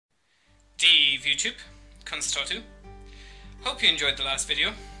dhaoibh YouTube, Constatu. Hope you enjoyed the last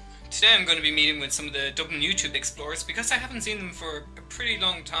video. Today I'm going to be meeting with some of the Dublin YouTube Explorers because I haven't seen them for a pretty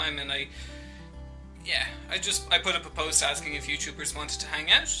long time, and I put up a post asking if YouTubers wanted to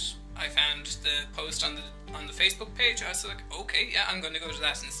hang out. I found the post on the Facebook page. I was like, okay, yeah, I'm going to go to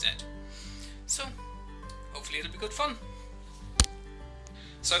that instead. So hopefully it'll be good fun.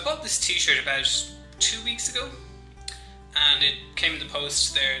 So I bought this t-shirt about 2 weeks ago, and it came in the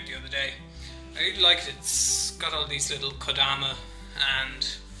post there the other day. I really liked it. It's got all these little kodama and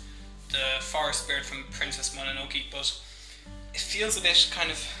the forest bird from Princess Mononoke, but it feels a bit kind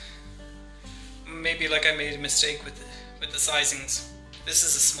of maybe like I made a mistake with the sizings. This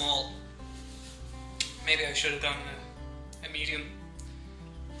is a small. Maybe I should have done a medium,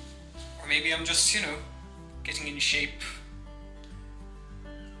 or maybe I'm just, you know, getting in shape.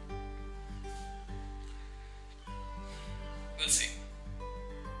 We'll see.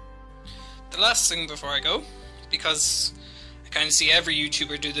 The last thing before I go, because I kind of see every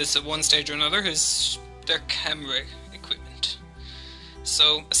YouTuber do this at one stage or another, is their camera equipment.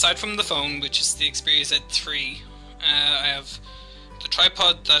 So aside from the phone, which is the Xperia Z3, I have the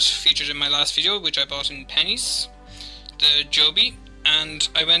tripod that featured in my last video, which I bought in pennies, the Joby, and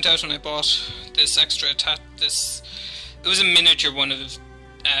I went out and I bought this extra it was a miniature one of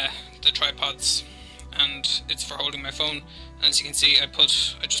the tripods, and it's for holding my phone. And as you can see, I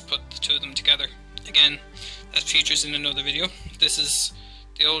just put the two of them together. Again, that features in another video. This is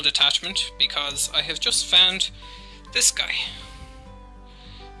the old attachment because I have just found this guy,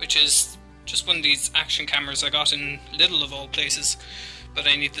 which is just one of these action cameras I got in Lidl of all places, but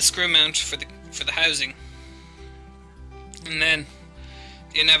I need the screw mount for the housing, and then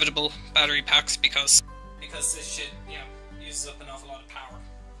the inevitable battery packs because this shit, you know, uses up an awful lot of power.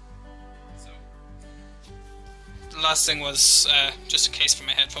 So the last thing was just a case for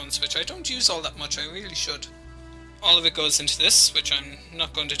my headphones, which I don't use all that much. I really should. All of it goes into this, which I'm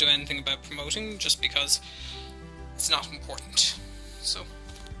not going to do anything about promoting just because it's not important. So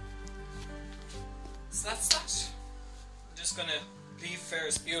that's that. I'm just gonna leave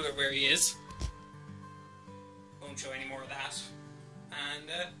Ferris Bueller where he is. Won't show any more of that. And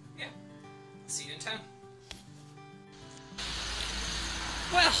yeah, see you in town.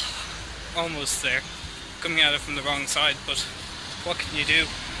 Well, almost there. Coming at it from the wrong side, but what can you do?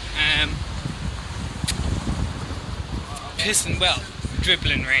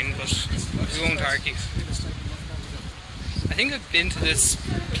 Dribbling rain, but we won't argue. I think I've been to this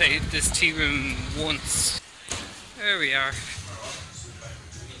tea room once. There we are.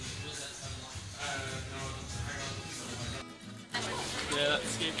 Yeah,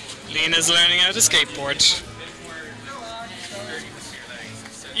 Lena's learning how to skateboard.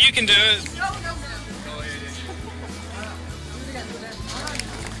 You can do it.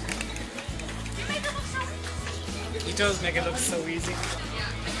 He does make it look so easy.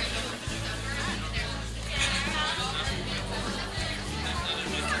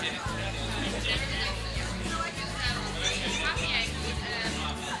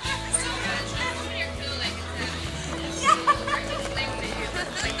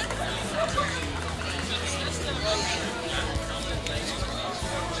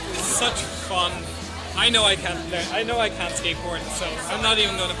 Such fun. I know I can't skateboard, so I'm not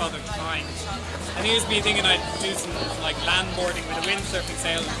even going to bother trying. And here's me thinking I'd do some like landboarding with a windsurfing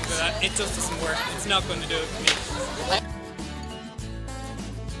sail and things like that. It just doesn't work. It's not going to do it for me.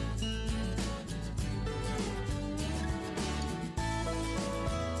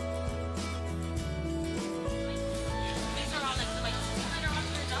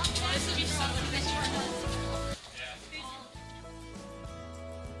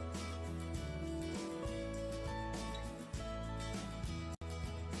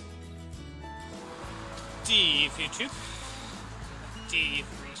 dhaoibh YouTube.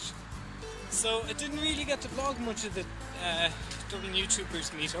 dhaoibh. So I didn't really get to vlog much of the Dublin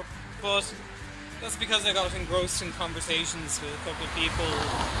YouTubers meetup, but that's because I got engrossed in conversations with a couple of people,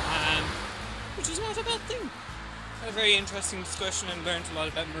 which is not a bad thing. Had a very interesting discussion and learned a lot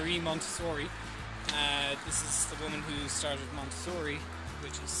about Marie Montessori. This is the woman who started Montessori,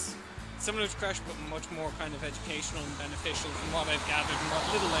 which is similar to Crash but much more kind of educational and beneficial from what I've gathered and what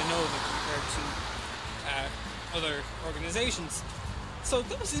little I know of it compared to other organisations. So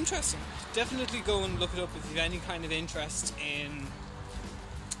that was interesting. Definitely go and look it up if you have any kind of interest in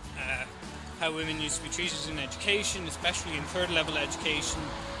how women used to be treated in education, especially in third level education.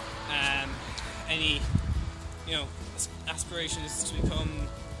 Any, you know, aspirations to become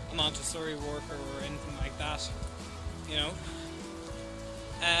a Montessori worker or anything like that, you know.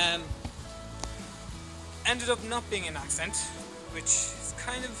 Ended up not being an accent, which is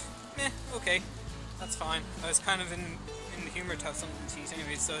kind of okay, that's fine. I was kind of in the humour to have something to eat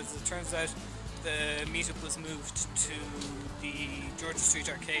anyway, so as it turns out, the meetup was moved to the Georgia Street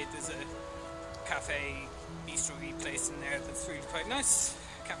Arcade. There's a cafe, bistro-y place in there that's really quite nice.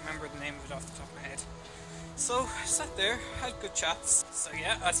 I can't remember the name of it off the top of my head. So, sat there, had good chats. So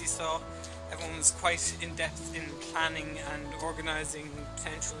yeah, as you saw, everyone was quite in-depth in planning and organising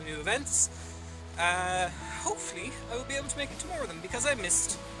potential new events. Hopefully, I will be able to make it to more of them, because I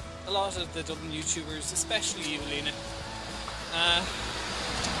missed a lot of the Dublin YouTubers, especially you, Lena.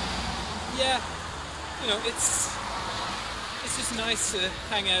 Yeah, you know, it's just nice to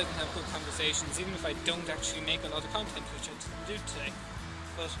hang out and have good conversations, even if I don't actually make a lot of content, which I didn't do today.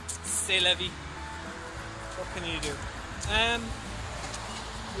 But c'est la vie. What can you do?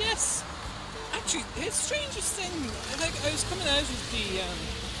 Yes. Actually, the strangest thing, like, I was coming out of the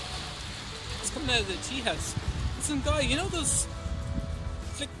tea house, and some guy, you know those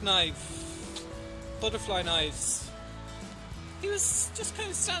flick knife, butterfly knives? He was just kind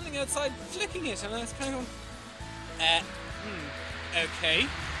of standing outside flicking it, and I was kind of going, okay.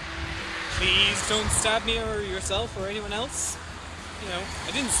 Please don't stab me or yourself or anyone else. You know,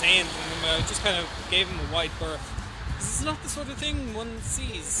 I didn't say anything to him, I just kind of gave him a wide berth. This is not the sort of thing one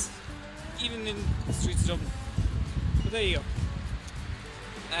sees, even in the streets of Dublin. But there you go.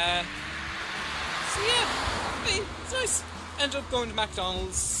 So yeah, it's nice. Ended up going to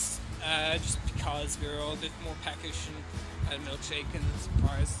McDonald's, just because we were all a bit more peckish, and had a milkshake and a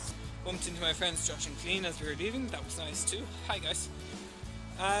surprise. Bumped into my friends Josh and Clean as we were leaving, that was nice too. Hi guys.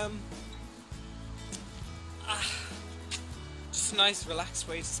 Just a nice relaxed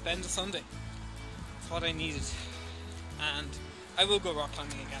way to spend a Sunday. It's what I needed. And I will go rock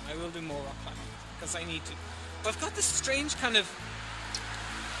climbing again, I will do more rock climbing, because I need to. But I've got this strange kind of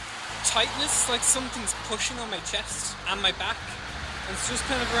tightness, like something's pushing on my chest and my back, and it's just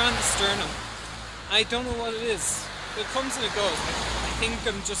kind of around the sternum. I don't know what it is. It comes and it goes. I think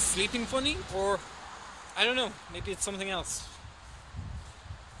I'm just sleeping funny, or I don't know, maybe it's something else.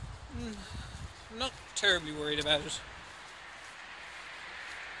 I'm not terribly worried about it.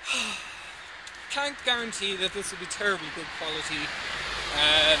 Can't guarantee that this will be terribly good quality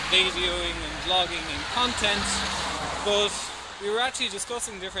videoing and vlogging and content, but we were actually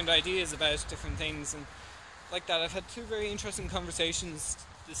discussing different ideas about different things, and like that. I've had two very interesting conversations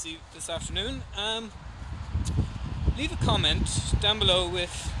this afternoon. Leave a comment down below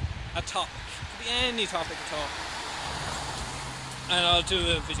with a topic. It could be any topic at all, and I'll do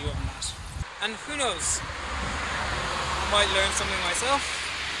a video on that. And who knows, I might learn something myself,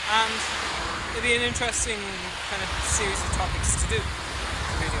 and it'll be an interesting kind of series of topics to do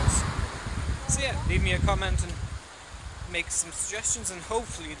videos. So yeah, leave me a comment and make some suggestions, and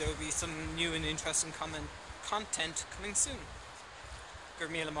hopefully there will be some new and interesting content coming soon. Gur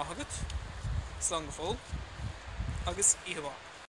míle maith agat, Slán go fóill, agus iad